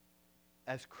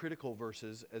as critical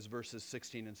verses as verses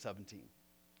 16 and 17.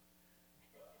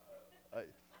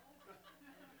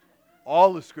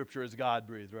 All the Scripture is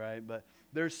God-breathed, right? But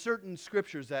there's certain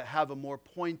Scriptures that have a more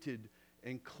pointed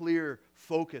and clear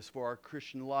focus for our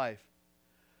Christian life.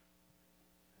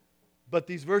 But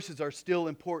these verses are still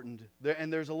important,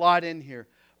 and there's a lot in here.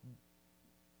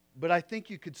 But I think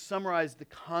you could summarize the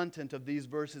content of these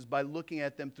verses by looking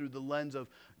at them through the lens of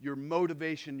your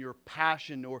motivation, your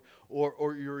passion, or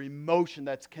your emotion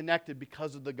that's connected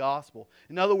because of the gospel.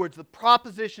 In other words, the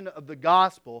proposition of the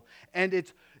gospel and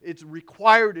its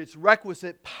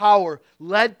requisite power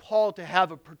led Paul to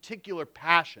have a particular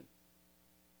passion.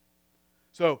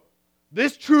 So,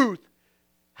 this truth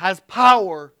has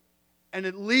power, and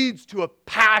it leads to a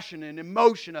passion, an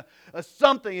emotion, a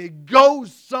something. It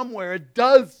goes somewhere. It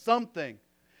does something.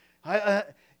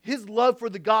 His love for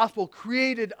the gospel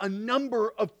created a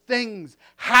number of things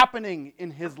happening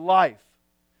in his life.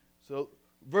 So,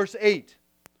 verse 8,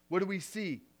 what do we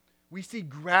see? We see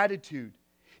gratitude.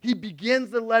 He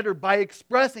begins the letter by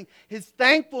expressing his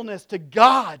thankfulness to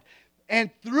God and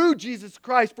through Jesus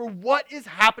Christ for what is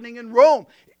happening in Rome.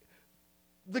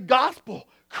 The gospel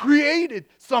created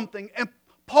something, and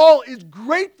Paul is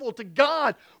grateful to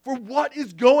God for what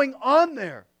is going on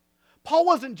there. Paul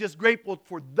wasn't just grateful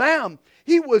for them,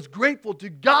 he was grateful to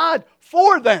God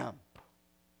for them.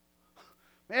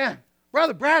 Man,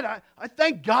 Brother Brad, I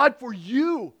thank God for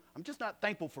you. I'm just not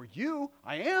thankful for you.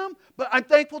 I am, but I'm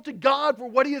thankful to God for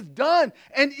what He has done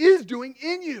and is doing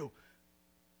in you.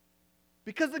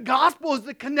 Because the gospel is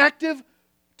the connective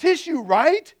tissue,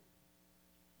 right?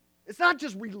 It's not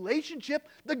just relationship.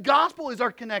 The gospel is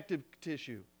our connective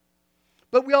tissue.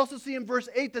 But we also see in verse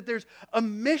 8 that there's a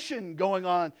mission going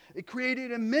on. It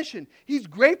created a mission. He's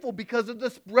grateful because of the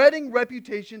spreading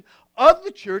reputation of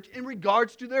the church in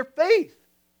regards to their faith.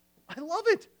 I love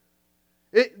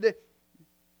it.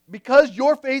 Because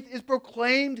your faith is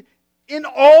proclaimed in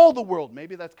all the world.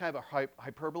 Maybe that's kind of a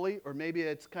hyperbole, or maybe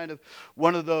it's kind of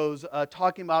one of those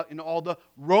talking about in all the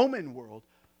Roman world.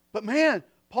 But man,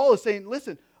 Paul is saying,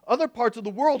 listen, other parts of the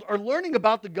world are learning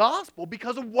about the gospel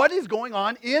because of what is going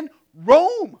on in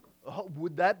Rome. Oh,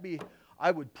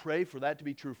 I would pray for that to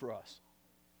be true for us.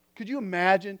 Could you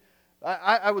imagine?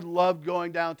 I would love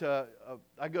going down to,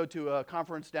 I go to a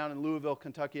conference down in Louisville,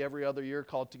 Kentucky every other year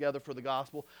called Together for the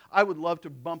Gospel. I would love to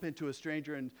bump into a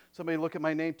stranger and somebody look at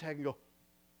my name tag and go,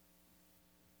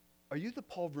 "Are you the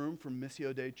Paul Vroom from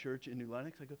Missio Dei Church in New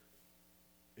Lenox?" I go,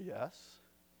 "Yes."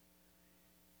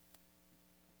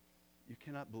 You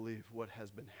cannot believe what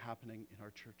has been happening in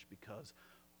our church because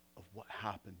of what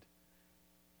happened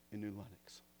in New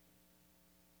Lenox.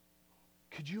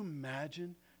 Could you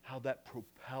imagine how that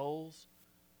propels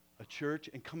a church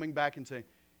and coming back and saying,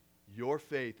 your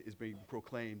faith is being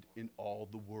proclaimed in all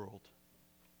the world?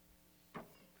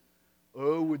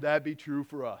 Oh, would that be true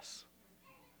for us?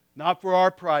 Not for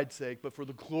our pride's sake, but for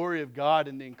the glory of God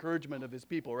and the encouragement of His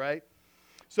people, right?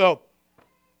 So,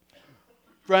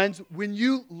 friends, when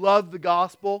you love the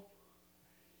gospel,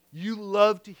 you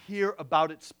love to hear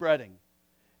about it spreading.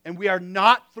 And we are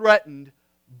not threatened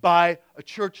by a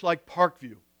church like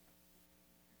Parkview.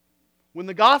 When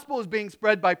the gospel is being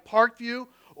spread by Parkview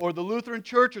or the Lutheran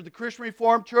Church or the Christian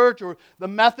Reformed Church or the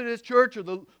Methodist Church or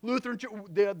the Lutheran Church,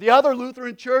 the other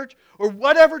Lutheran Church or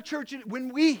whatever church,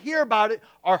 when we hear about it,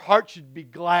 our heart should be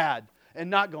glad and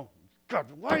not go, "God,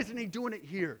 why isn't He doing it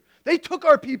here? They took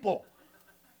our people."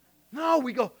 No,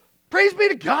 we go, praise be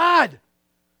to God.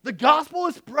 The gospel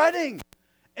is spreading.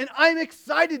 And I'm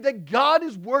excited that God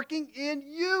is working in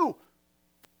you.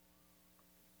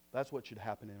 That's what should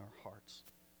happen in our hearts.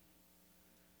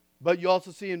 But you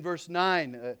also see in verse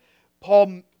 9,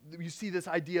 Paul, you see this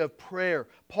idea of prayer.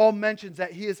 Paul mentions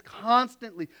that he is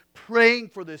constantly praying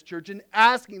for this church and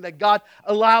asking that God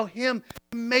allow him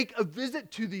to make a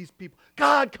visit to these people.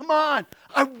 God, come on.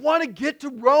 I want to get to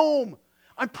Rome.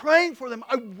 I'm praying for them.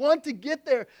 I want to get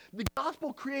there. The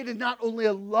gospel created not only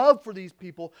a love for these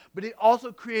people, but it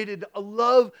also created a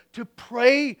love to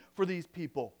pray for these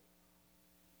people.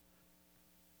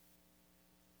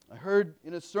 I heard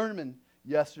in a sermon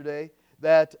yesterday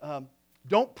that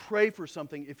don't pray for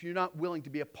something if you're not willing to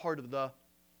be a part of the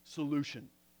solution.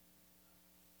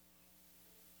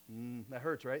 That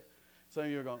hurts, right? Some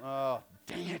of you are going, "Oh,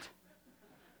 dang it.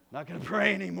 Not going to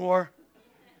pray anymore."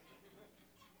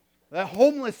 That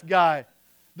homeless guy,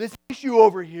 this issue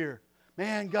over here.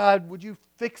 Man, God, would you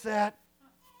fix that?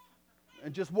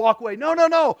 And just walk away.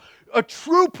 No. A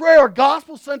true prayer, a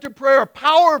gospel-centered prayer, a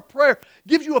power of prayer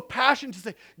gives you a passion to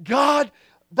say, God,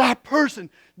 that person,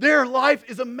 their life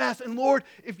is a mess. And Lord,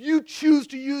 if you choose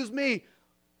to use me,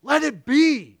 let it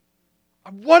be. I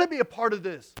want to be a part of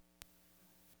this.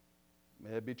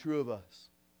 May it be true of us.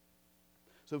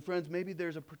 So friends, maybe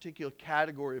there's a particular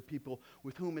category of people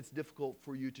with whom it's difficult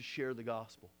for you to share the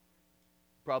gospel.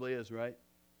 Probably is, right?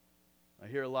 I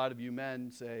hear a lot of you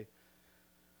men say,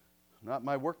 "Not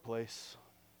my workplace.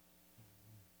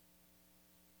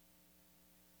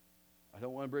 I I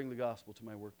don't want to bring the gospel to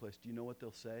my workplace. Do you know what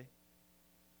they'll say?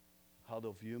 How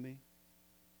they'll view me?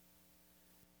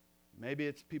 Maybe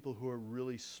it's people who are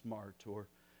really smart, or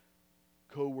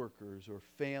coworkers, or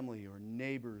family, or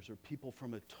neighbors, or people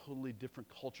from a totally different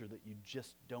culture that you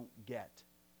just don't get.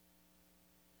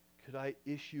 Could I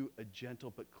issue a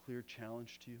gentle but clear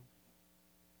challenge to you?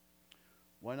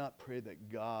 Why not pray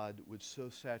that God would so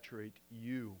saturate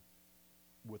you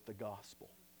with the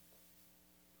gospel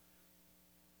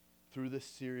through this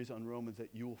series on Romans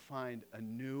that you will find a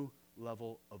new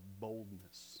level of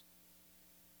boldness.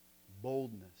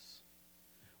 Boldness.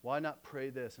 Why not pray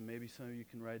this? And maybe some of you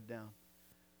can write it down.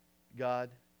 God,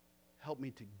 help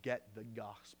me to get the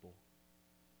gospel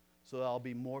so that I'll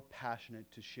be more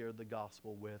passionate to share the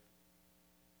gospel with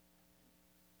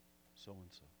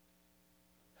so-and-so.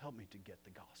 Help me to get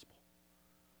the gospel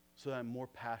so that I'm more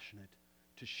passionate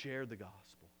to share the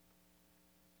gospel.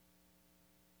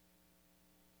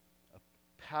 A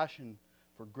passion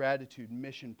for gratitude,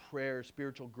 mission, prayer,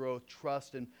 spiritual growth,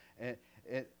 trust, and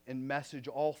message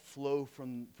all flow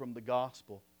from the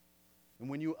gospel. And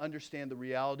when you understand the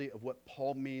reality of what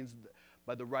Paul means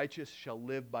by the righteous shall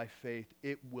live by faith,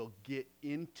 it will get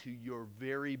into your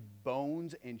very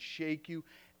bones and shake you,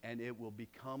 and it will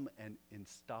become an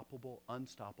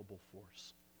unstoppable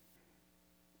force.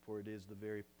 For it is the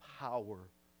very power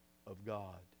of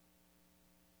God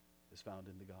is found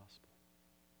in the gospel.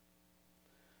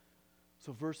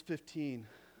 So verse 15,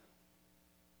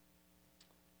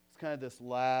 it's kind of this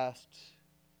last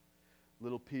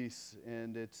little piece,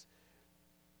 and it's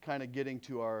kind of getting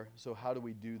to so how do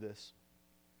we do this?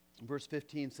 Verse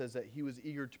 15 says that he was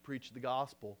eager to preach the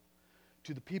gospel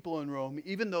to the people in Rome,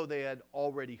 even though they had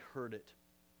already heard it.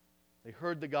 They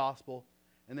heard the gospel,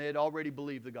 and they had already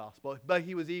believed the gospel. But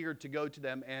he was eager to go to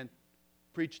them and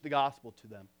preach the gospel to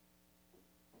them.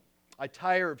 I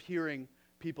tire of hearing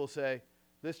people say,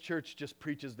 this church just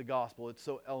preaches the gospel. It's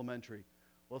so elementary.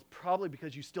 Well, it's probably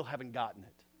because you still haven't gotten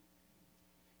it.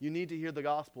 You need to hear the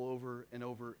gospel over and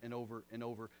over and over and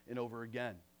over and over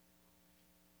again.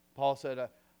 Paul said, I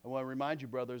want to remind you,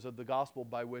 brothers, of the gospel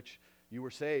by which you were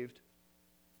saved,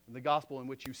 and the gospel in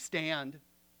which you stand,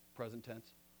 present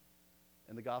tense,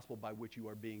 and the gospel by which you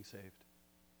are being saved.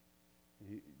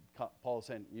 Paul is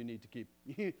saying, you need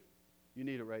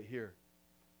it right here.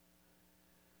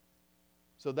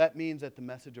 So that means that the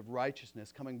message of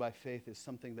righteousness coming by faith is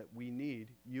something that we need,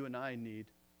 you and I need,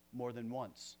 more than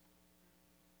once.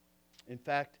 In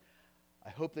fact, I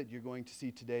hope that you're going to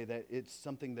see today that it's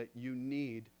something that you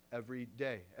need every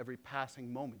day, every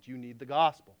passing moment. You need the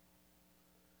gospel.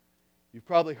 You've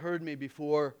probably heard me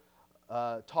before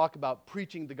talk about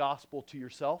preaching the gospel to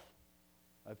yourself.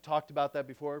 I've talked about that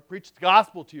before. Preach the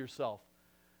gospel to yourself.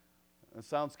 It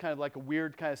sounds kind of like a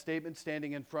weird kind of statement,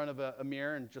 standing in front of a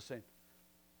mirror and just saying,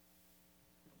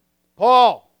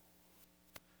 Paul,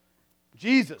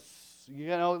 Jesus,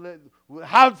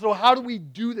 how do we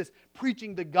do this?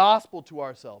 Preaching the gospel to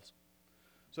ourselves.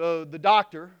 So the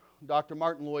Dr.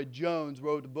 Martin Lloyd-Jones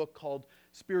wrote a book called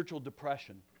Spiritual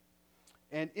Depression.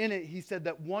 And in it, he said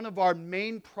that one of our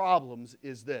main problems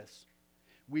is this.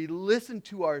 We listen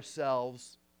to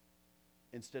ourselves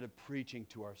instead of preaching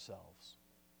to ourselves.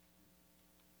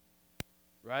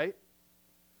 Right?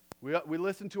 We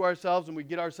listen to ourselves and we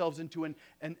get ourselves into an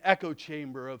echo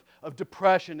chamber of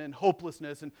depression and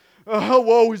hopelessness and, oh,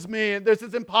 woe is me, and this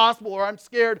is impossible, or I'm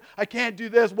scared, I can't do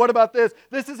this, what about this?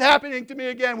 This is happening to me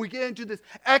again. We get into this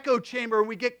echo chamber and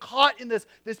we get caught in this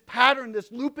pattern,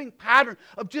 this looping pattern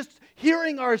of just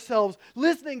hearing ourselves,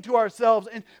 listening to ourselves,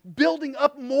 and building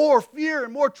up more fear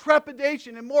and more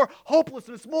trepidation and more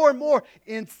hopelessness, more and more,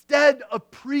 instead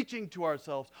of preaching to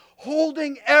ourselves,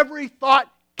 holding every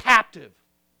thought captive.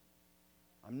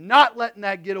 I'm not letting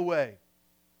that get away.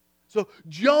 So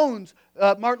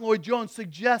Martin Lloyd-Jones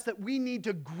suggests that we need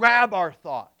to grab our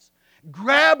thoughts,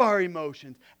 grab our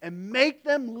emotions, and make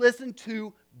them listen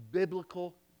to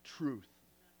biblical truth.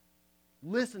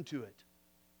 Listen to it.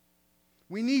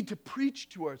 We need to preach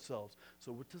to ourselves.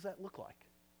 So what does that look like?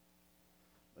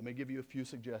 Let me give you a few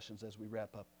suggestions as we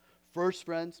wrap up. First,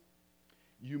 friends,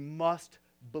 you must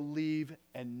believe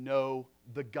and know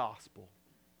the gospel.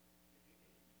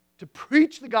 To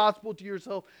preach the gospel to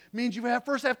yourself means you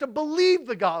first have to believe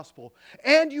the gospel.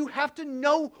 And you have to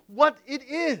know what it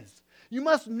is. You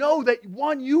must know that,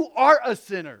 one, you are a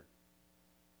sinner.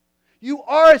 You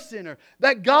are a sinner.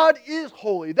 That God is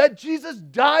holy. That Jesus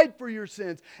died for your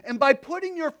sins. And by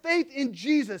putting your faith in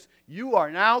Jesus, you are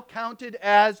now counted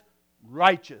as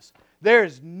righteous. There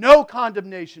is no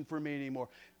condemnation for me anymore.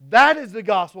 That is the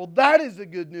gospel. That is the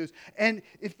good news. And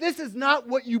if this is not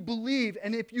what you believe,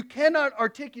 and if you cannot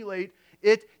articulate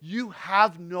it, you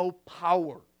have no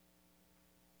power.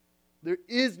 There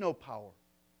is no power.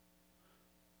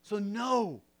 So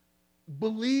no,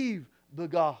 believe the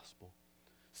gospel.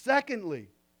 Secondly,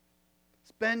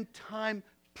 spend time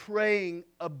praying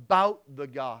about the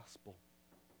gospel.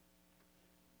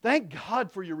 Thank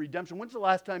God for your redemption. When's the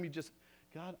last time you just,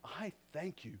 God, I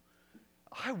thank you.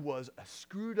 I was a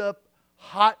screwed up,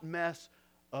 hot mess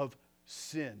of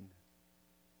sin.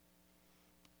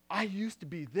 I used to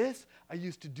be this. I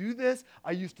used to do this.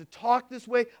 I used to talk this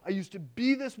way. I used to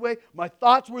be this way. My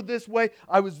thoughts were this way.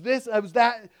 I was this. I was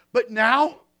that. But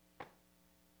now,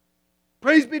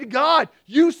 praise be to God,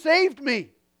 you saved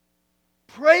me.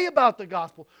 Pray about the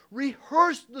gospel.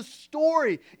 Rehearse the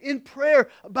story in prayer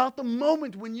about the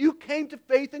moment when you came to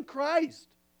faith in Christ.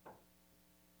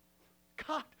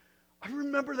 God, I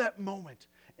remember that moment,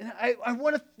 and I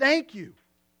want to thank you.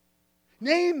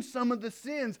 Name some of the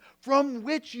sins from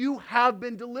which you have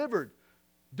been delivered.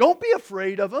 Don't be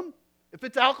afraid of them. If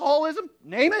it's alcoholism,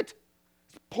 name it.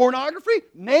 If it's pornography,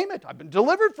 name it. I've been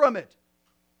delivered from it.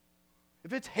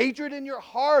 If it's hatred in your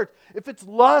heart, if it's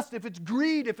lust, if it's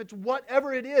greed, if it's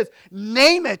whatever it is,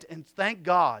 name it and thank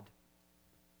God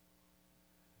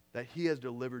that He has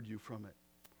delivered you from it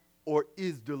or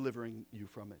is delivering you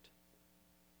from it.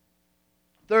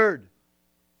 Third,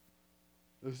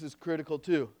 this is critical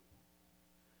too.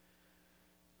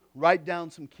 Write down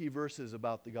some key verses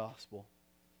about the gospel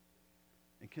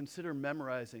and consider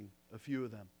memorizing a few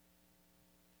of them.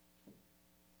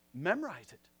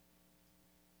 Memorize it.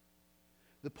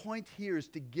 The point here is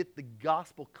to get the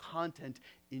gospel content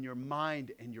in your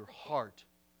mind and your heart.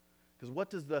 Because what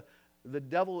does the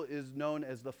devil is known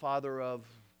as the father of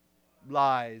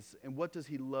lies. And what does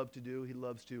he love to do? He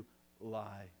loves to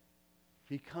lie.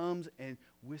 He comes and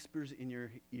whispers in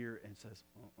your ear and says,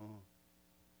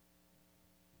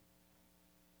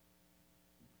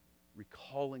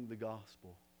 Recalling the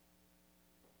gospel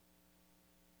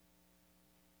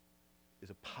is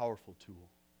a powerful tool.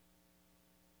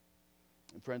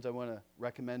 And friends, I want to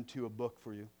recommend a book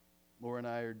for you. Laura and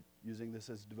I are using this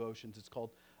as devotions. It's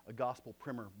called A Gospel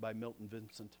Primer by Milton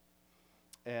Vincent.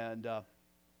 And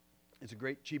it's a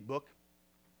great, cheap book.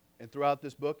 And throughout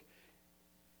this book,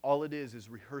 all it is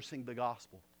rehearsing the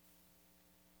gospel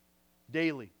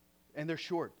daily. And they're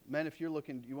short. Men, if you're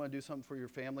looking, you want to do something for your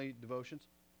family devotions?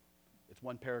 It's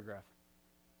one paragraph,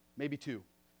 maybe two,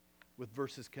 with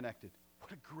verses connected.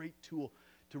 What a great tool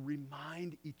to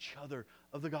remind each other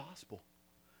of the gospel.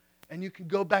 And you can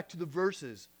go back to the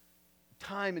verses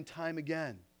time and time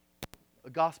again. A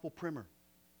gospel primer.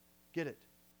 Get it.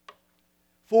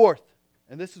 Fourth,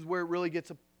 and this is where it really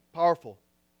gets powerful,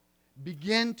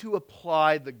 begin to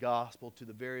apply the gospel to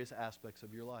the various aspects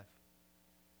of your life.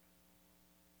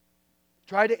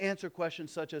 Try to answer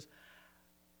questions such as,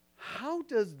 how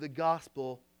does the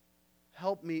gospel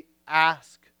help me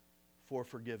ask for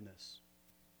forgiveness?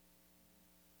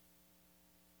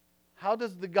 How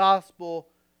does the gospel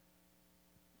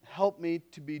help me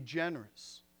to be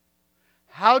generous?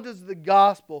 How does the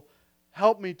gospel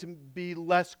help me to be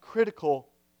less critical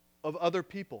of other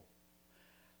people?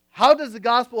 How does the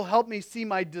gospel help me see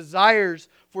my desires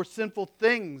for sinful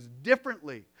things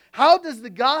differently? How does the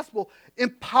gospel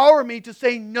empower me to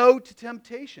say no to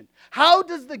temptation? How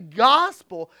does the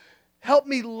gospel help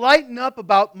me lighten up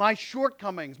about my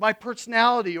shortcomings, my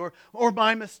personality, or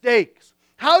my mistakes?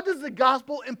 How does the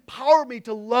gospel empower me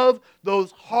to love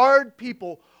those hard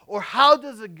people? Or how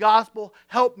does the gospel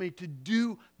help me to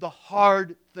do the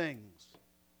hard things?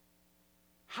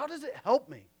 How does it help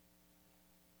me?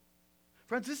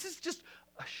 Friends, this is just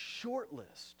a short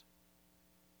list.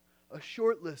 A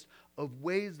short list of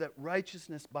ways that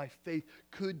righteousness by faith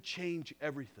could change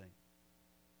everything.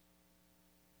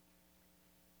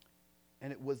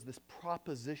 And it was this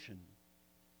proposition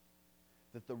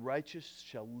that the righteous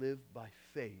shall live by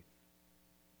faith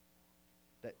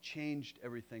that changed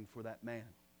everything for that man,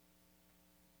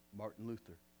 Martin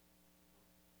Luther.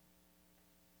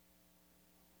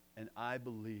 And I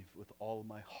believe with all of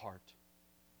my heart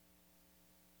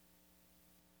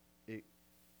it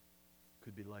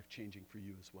could be life-changing for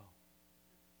you as well.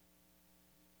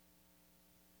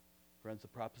 Friends, the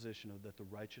proposition of that the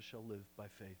righteous shall live by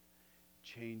faith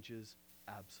changes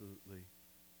absolutely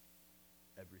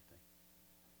everything.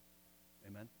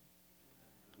 Amen?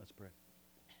 Let's pray.